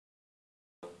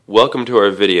Welcome to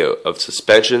our video of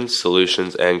suspensions,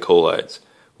 solutions, and colloids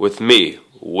with me,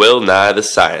 Will Nye the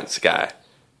Science Guy,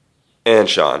 and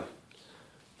Sean.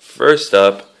 First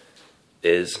up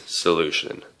is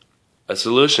solution. A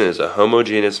solution is a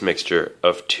homogeneous mixture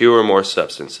of two or more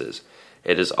substances.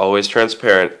 It is always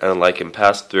transparent and light can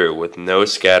pass through with no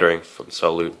scattering from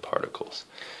solute particles.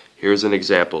 Here's an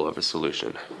example of a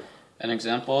solution. An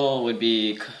example would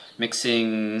be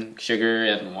mixing sugar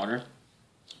and water.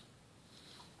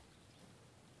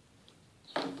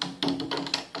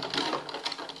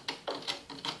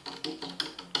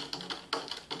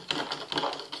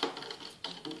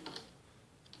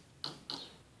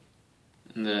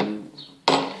 And then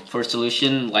for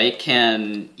solution, light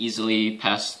can easily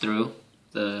pass through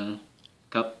the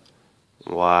cup.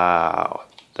 Wow,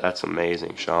 that's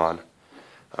amazing, Sean.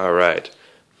 Alright,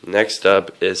 next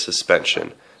up is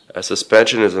suspension. A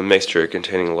suspension is a mixture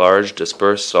containing large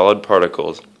dispersed solid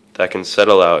particles that can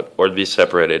settle out or be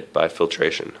separated by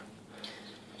filtration.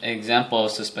 An example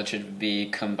of suspension would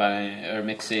be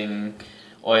mixing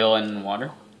oil and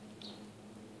water.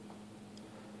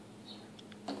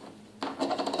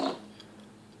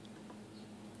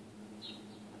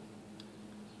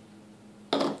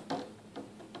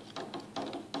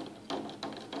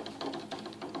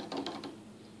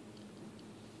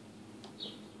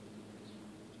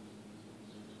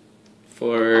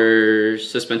 For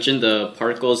suspension, the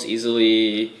particles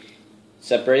easily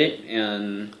separate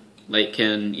and light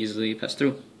can easily pass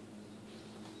through.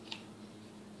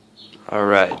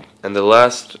 Alright, and the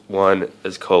last one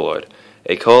is colloid.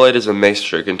 A colloid is a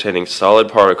mixture containing solid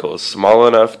particles small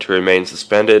enough to remain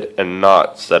suspended and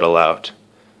not settle out.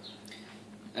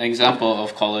 An example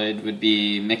of colloid would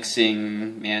be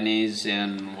mixing mayonnaise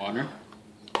and water.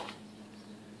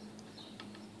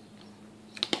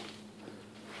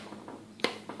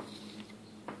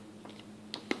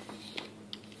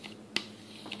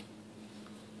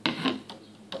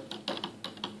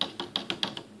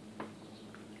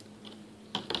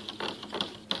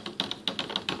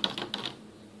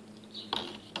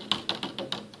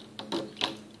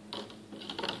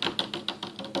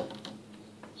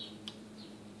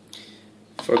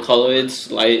 For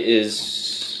colloids, light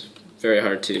is very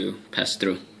hard to pass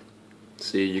through.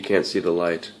 See, you can't see the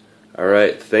light.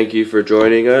 Alright, thank you for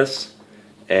joining us.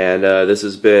 And this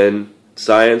has been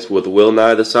Science with Will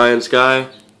Nye the Science Guy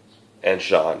and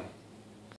Sean.